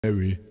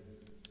Legendary.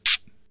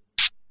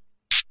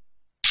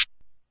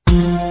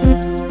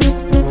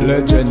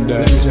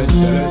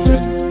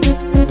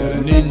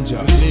 Ninja.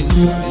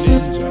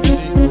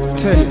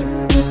 Tell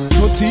it.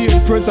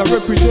 38 press I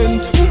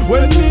represent.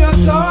 When me a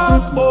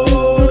talk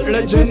about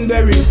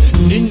legendary.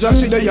 Ninja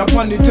she dey up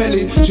on the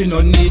telly. She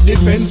no need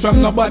defense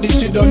from nobody.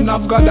 She don't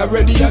have God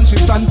already and she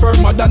stand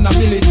firmer than a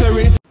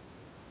military.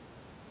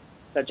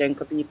 So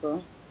Jenko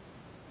people.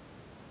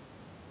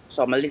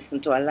 So I'm listen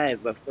to a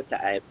live with Put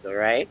Hype,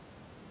 right?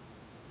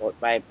 About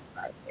Vybz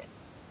Kartel.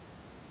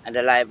 And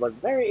the live was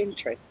very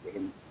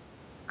interesting.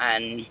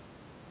 And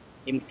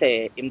him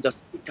say him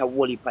just hit a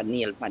whole heap of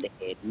nail on the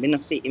head. Me no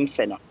see him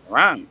say nothing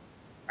wrong.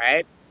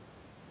 Right?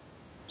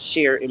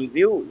 Share him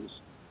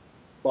views.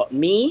 But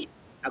me,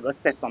 I go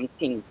say some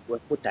things we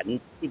put a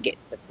forget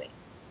to say.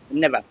 He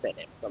never said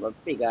them. So I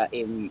figure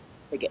him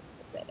forget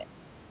to say them.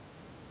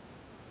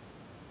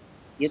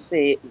 You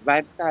say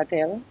Vybz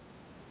Kartel,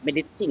 me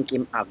did think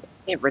him have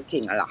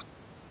everything locked.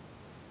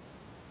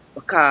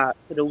 Because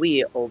to the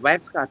way of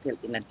Vybz Kartel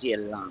in a jail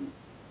long,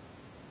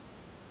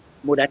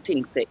 would I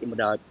think say he would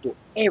have do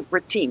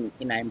everything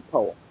in his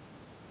power.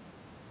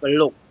 But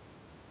look,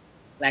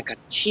 like a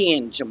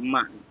change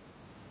man.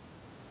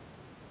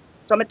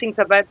 Some things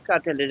Vybz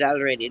Kartel did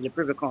already, the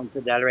Privy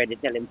Council did already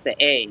tell him say,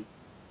 hey,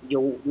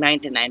 you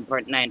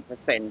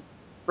 99.9%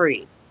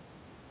 free.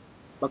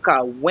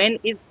 Because when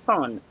his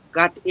son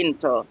got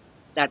into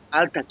that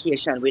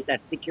altercation with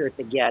that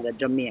security guard at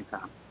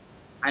Jamaica,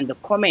 and the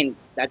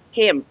comments that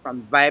came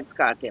from Vybz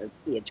Kartel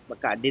page,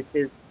 because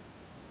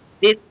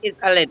this is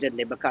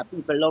allegedly because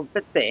people love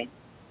to say,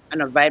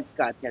 and a Vybz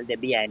Kartel they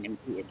behind him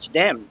page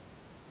them,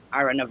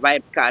 or on a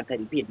Vybz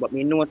Kartel page, but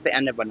me know say I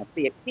never on a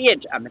fake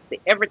page, I say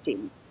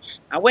everything.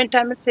 And when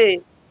time I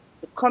say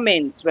the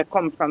comments will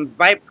come from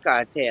Vybz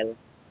Kartel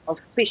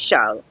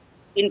official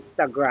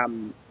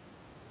Instagram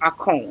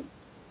account,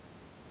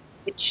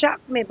 it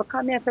shocked me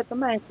because I said to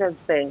myself,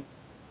 say,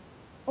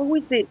 how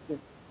is it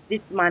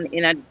this man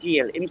in a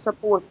jail? Him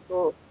supposed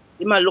to,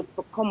 he might look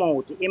to come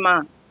out, he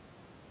might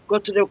go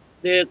to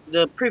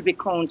the Privy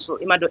Council,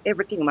 he might do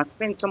everything, he might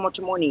spend so much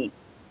money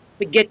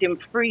to get him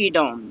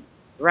freedom,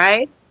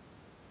 right?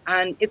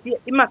 And if he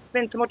must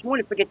spend so much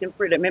money to get him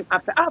freedom, he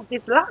have to have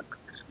this luck.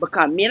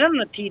 Because me not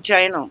a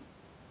teacher, you know,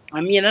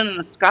 and me not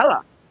a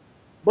scholar.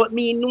 But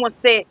me know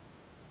say,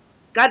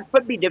 God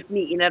forbid if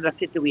me in another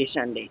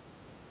situation there.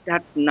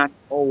 That's not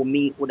how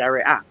me would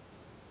react.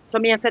 So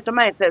me I said to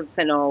myself,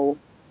 say no,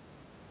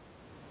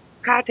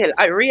 Kartel,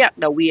 I react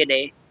the way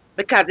there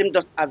because him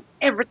just have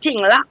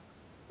everything locked.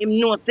 Him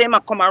know say him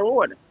a come a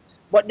road.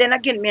 But then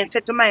again, me I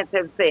said to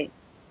myself, say,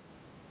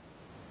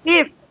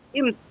 if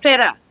him said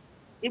that,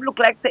 it look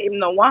like say him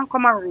no want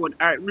come a road,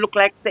 or it look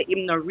like say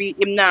him not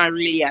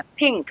really a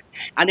think,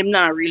 and him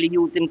not really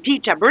use him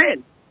teacher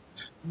brain.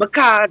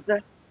 Because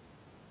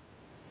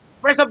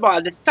first of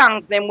all, the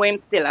songs them when him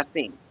still a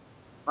sing,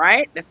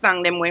 right? The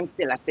song them when him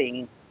still a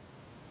sing,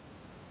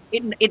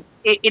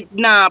 it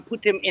now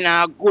put him in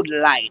a good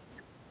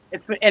light.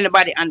 If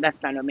anybody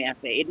understand what me I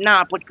say, it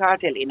now put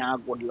Kartel in a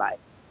good light.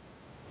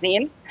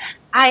 See?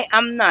 I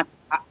am not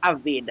a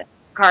avid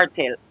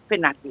Kartel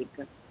fanatic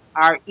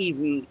or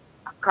even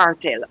a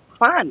Kartel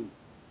fan.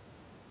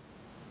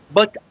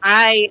 But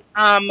I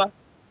am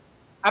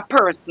a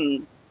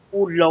person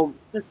who loves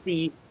to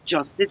see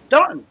justice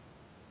done.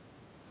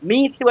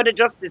 Me see what the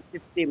justice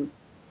system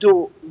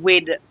do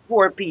with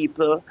poor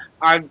people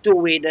or do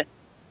with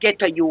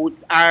ghetto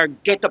youths or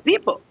ghetto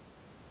people.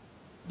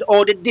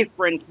 Or the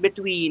difference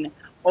between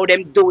how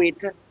them do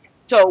it.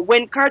 So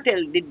when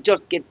Kartel did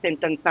just get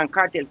sentenced on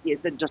Kartel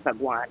case, they just a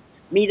go on.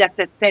 Me that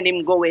said send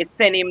him go away,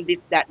 send him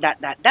this, that.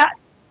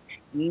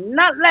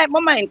 Not like my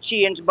mind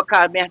changed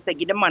because me I say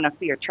give the man a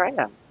fair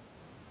trial.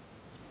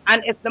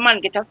 And if the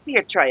man get a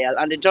fair trial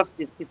and the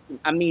justice system,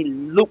 I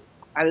mean look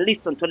and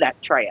listen to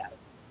that trial.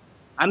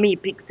 I mean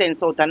pick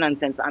sense out of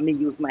nonsense, I mean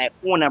use my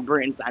own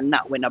brains and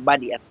not when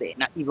nobody I say,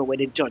 not even when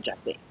the judge I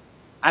say.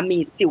 I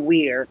mean see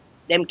where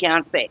them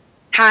can say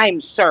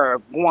time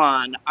served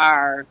one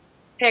or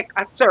take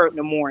a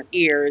certain more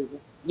years,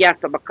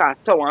 yes, because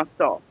so and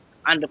so,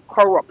 and the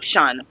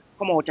corruption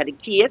come out of the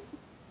case,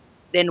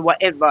 then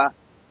whatever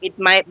it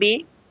might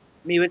be,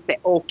 me will say,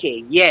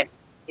 okay, yes,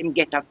 him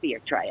get a fair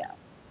trial.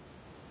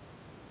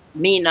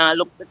 Me now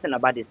look to see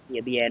nobody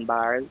stay behind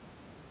bars,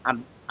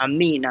 and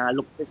me now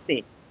look to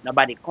see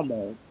nobody come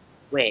out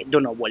where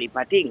don't know what heap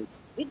of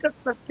things. We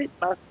just sit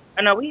back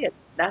and I wait.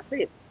 That's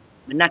it.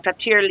 I'm not a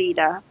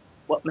cheerleader,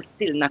 but I'm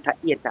still not a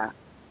hater.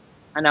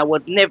 And I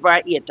was never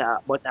a hater,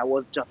 but I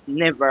was just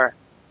never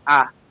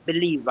a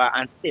believer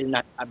and still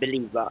not a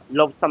believer.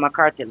 Love some of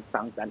Kartel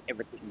songs and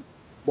everything.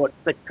 But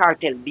for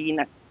Kartel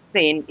being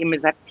saying him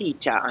is a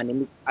teacher and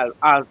him is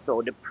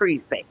also the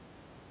prefect,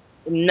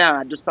 him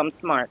now do some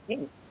smart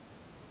things.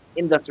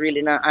 Him just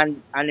really not,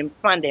 and him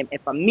fan them.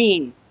 If I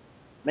me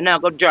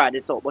not go draw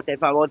this out, but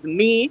if I was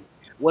me,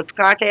 was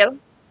Kartel,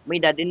 me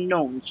that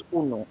denounce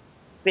Uno,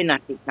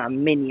 fanatic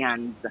and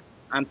minions,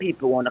 and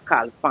people want to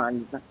call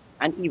fans,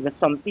 and even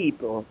some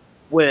people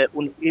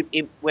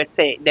if we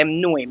say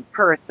them know him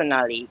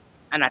personally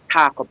and I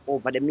talk up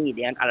over the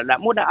media and all of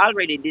that. Mother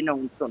already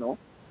denounced, you know,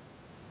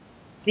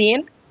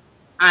 seeing,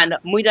 and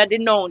mother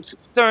denounced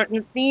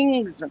certain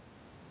things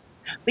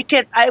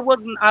because I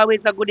wasn't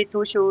always a goody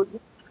two shoes.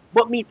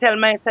 But me tell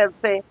myself,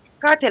 say,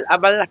 Cartel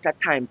have a lot of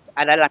time,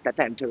 had a lot of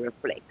time to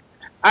reflect.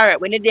 All right,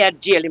 when they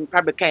at jail, him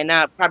probably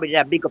probably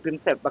they big up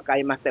himself because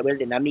he must say, well,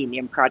 then I mean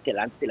him Cartel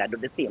and still I do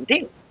the same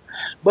things.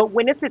 But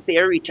when you say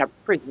you reach a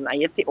prison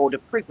and you see how the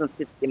prison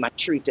system are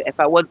treated, if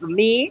I was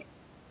me,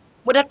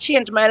 would have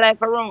changed my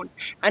life around.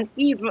 And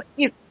even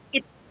if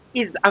it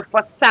is a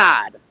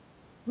facade, I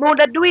would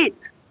have do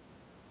it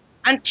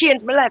and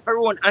change my life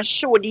around and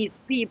show these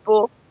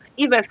people,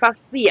 even if I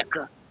fake.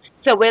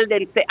 So well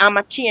then say I'm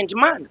a change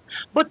man.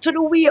 But to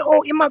the way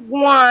how him a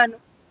go on,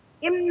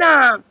 him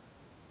not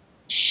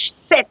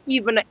set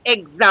even an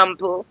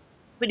example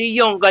for the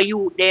younger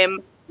youth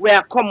them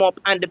where come up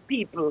and the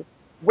people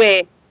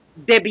where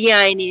they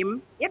behind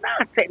him. You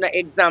not set an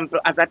example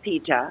as a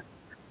teacher.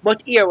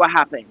 But here what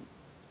happened.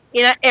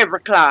 In a every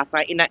class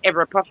or in a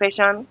every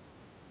profession,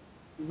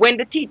 when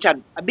the teacher,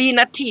 being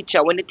a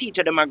teacher, when the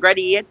teacher them a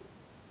graduate,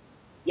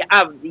 you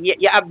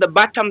have the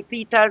bottom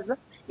feeders,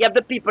 you have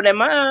the people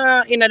them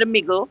in the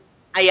middle,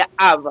 and you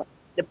have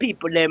the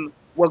people them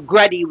will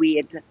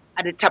graduate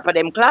at the top of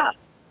them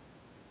class.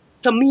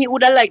 So me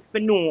would have liked to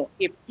know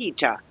if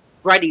teacher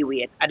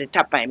graduate at the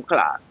top of him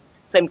class.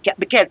 So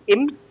because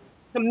him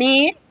to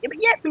me,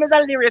 yes, him is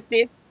a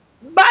lyricist,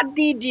 bad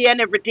DJ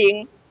and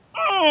everything.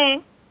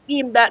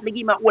 Him that they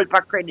give him a whole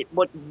for credit,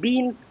 but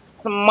being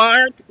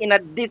smart in a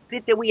this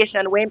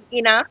situation when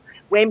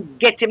him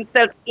get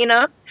himself in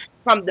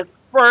from the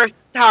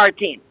first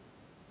starting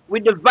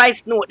with the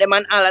vice note them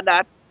and all of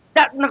that,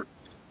 that not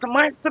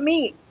smart to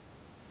me.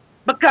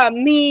 Because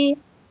me,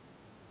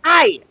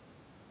 I'm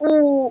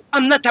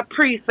not a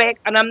prefect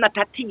and I'm not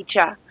a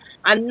teacher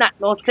and not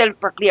no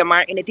self-proclaimer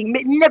or anything.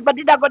 Me never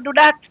did ever do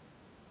that.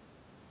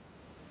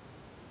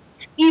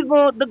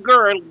 Even the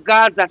girl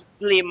Gaza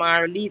Slim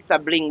or Lisa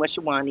Bling what she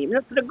wanted. You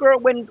know, so the girl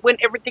when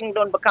everything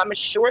done become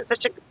short, so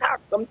she could talk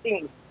some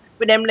things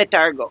with them let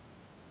her go.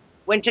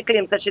 When she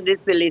claims that she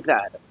is a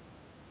lizard.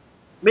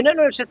 We don't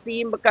know if she see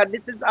him because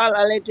this is all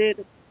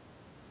alleged.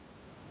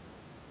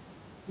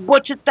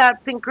 But she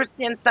starts sing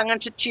Christian song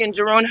and she change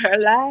around her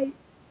life.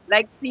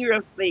 Like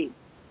seriously.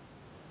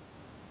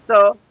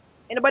 So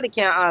anybody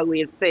can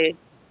always say,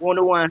 want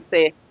to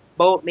say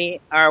about me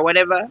or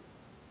whatever,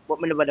 but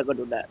me never gonna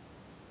do that.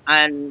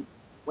 And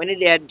when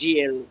they at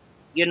jail,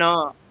 you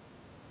know,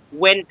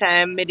 when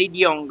time me did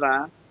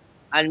younger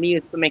and me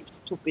used to make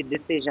stupid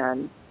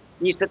decision,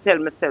 me used to tell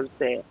myself,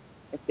 say,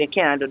 if they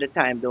can't do the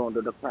time, don't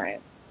do the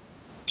crime.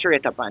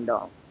 Straight up and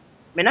down.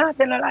 Me not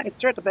tell a lie,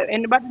 straight up.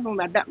 Anybody know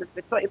me that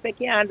respect. So if they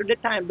can't do the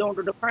time, don't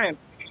do the crime.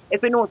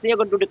 If you know say you're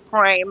gonna do the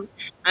crime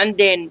and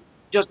then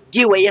just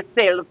give away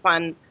yourself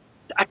and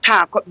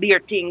attack up their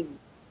things,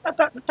 that's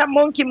a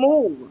monkey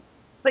move.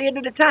 So you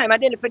do the time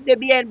and then if you're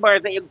behind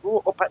bars and you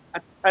grow up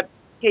at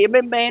okay, you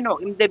remember you know,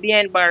 in the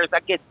behind bars I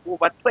guess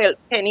over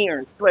 10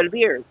 years, 12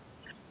 years.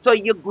 So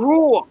you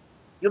grow up,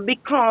 you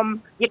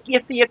become you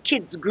see your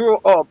kids grow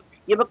up,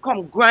 you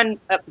become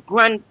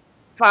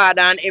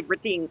grandfather and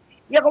everything.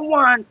 You're gonna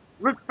want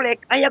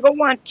reflect and you're gonna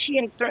want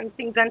change certain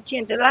things and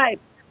change your life.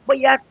 But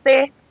you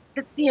say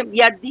the same,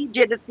 you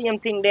DJ the same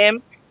thing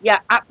them, you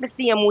act the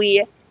same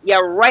way, you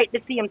write the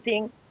same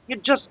thing, you're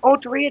just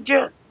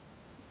outrageous.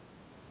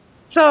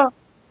 So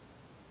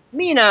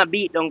me not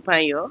beat down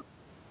on you.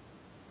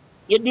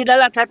 You did a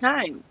lot of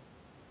time.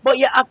 But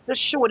you have to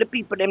show the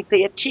people them say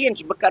you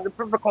change because the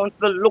Privy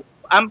Council look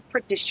I'm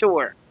pretty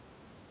sure.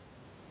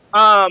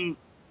 Paula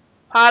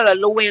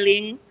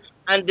Llewellyn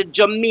and the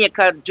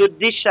Jamaica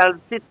judicial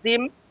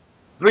system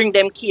bring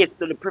them case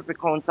to the Privy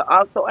Council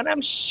also, and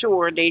I'm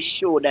sure they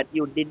show that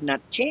you did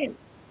not change.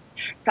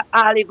 So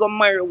all you go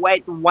marry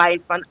white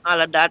wife and all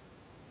of that,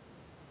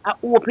 I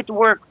hope it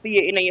work for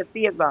you in your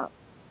favor.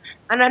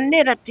 And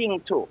another thing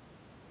too,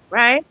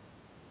 right?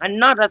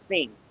 Another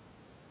thing.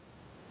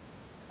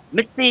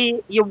 Me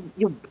see you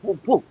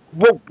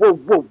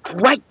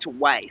white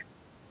wife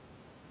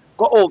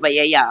go over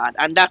your yard,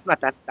 and that's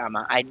not a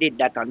stammer. I did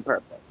that on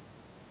purpose.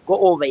 Go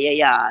over your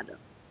yard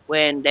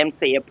when them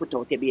say you put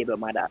out your baby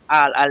mother,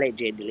 all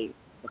allegedly,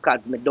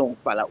 because me don't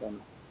follow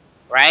on.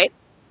 Right?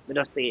 Me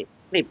just say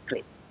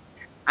clip.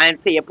 And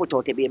say you put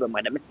out your baby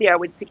mother. Me see her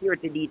with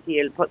security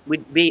detail put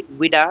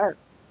with her.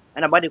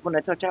 And nobody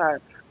gonna touch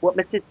her. But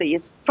me say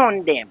you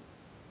son them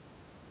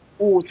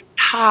who's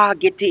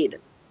targeted.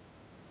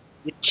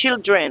 The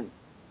children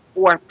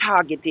who are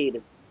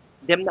targeted.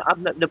 Them not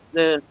have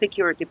the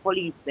security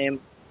police them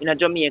in a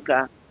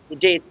Jamaica, the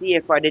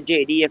JCF or the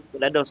JDF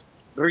that just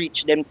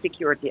breach them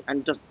security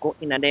and just go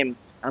in at them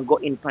and go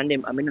in on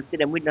them. I mean, see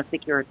them with no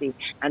security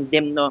and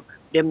them no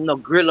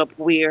grill up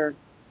where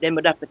them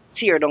would have to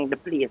tear down the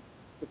place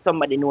if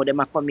somebody know them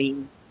are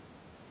coming.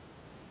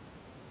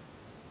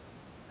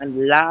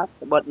 And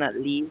last but not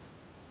least,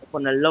 if you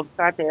love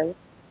cartel,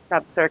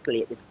 stop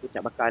circulate this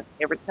picture because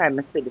every time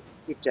I see this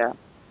picture,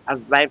 as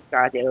Vybz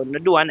Kartel. No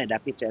do another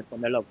picture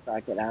from the Love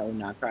Cartel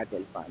and una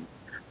Cartel fan.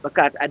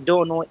 Because I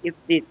don't know if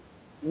this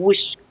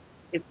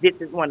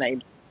is one of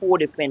his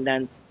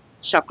co-defendants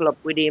shackle up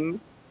with him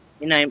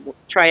in a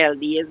trial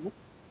days.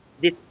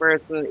 This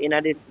person,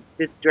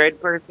 this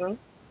dread person,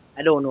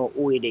 I don't know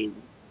who it is.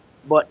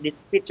 But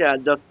this picture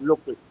just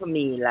look to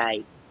me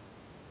like,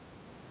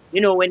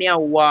 when you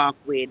walk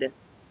with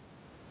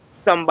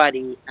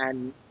somebody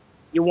and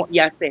you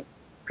say,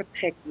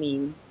 protect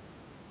me,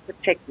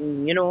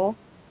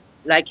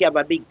 like you have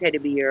a big teddy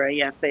bear and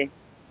you say,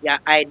 you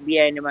hide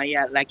behind him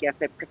and like you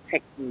say,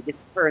 protect me.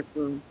 This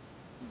person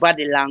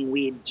body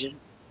language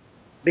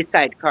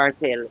beside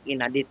Cartel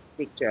in this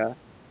picture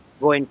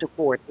him going to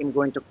court in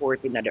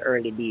the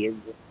early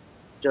days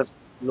just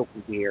look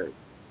weird.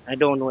 I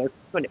don't know if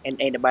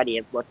anybody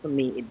else, but to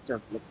me it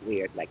just look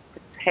weird. Like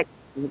protect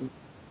me.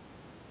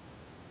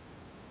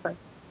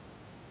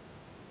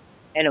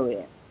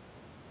 Anyway,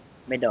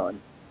 me done.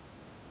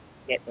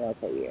 Get me out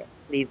of here.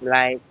 Please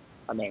like,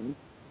 comment,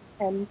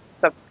 and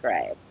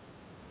subscribe.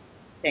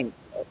 Thank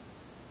you.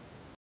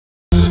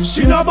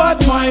 She no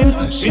bad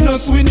mind, she no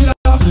swindler.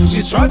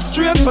 She trot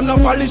straight from the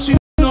valley, she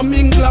no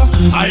mingler.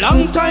 A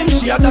long time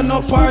she had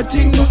no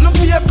parting. Not no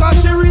fear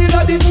cause she real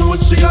the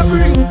truth she a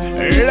bring.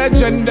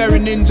 Legendary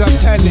ninja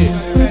tell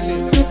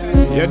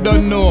it. You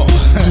don't know.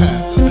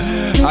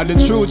 And the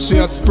truth she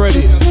a spread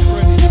it.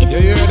 You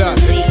hear that?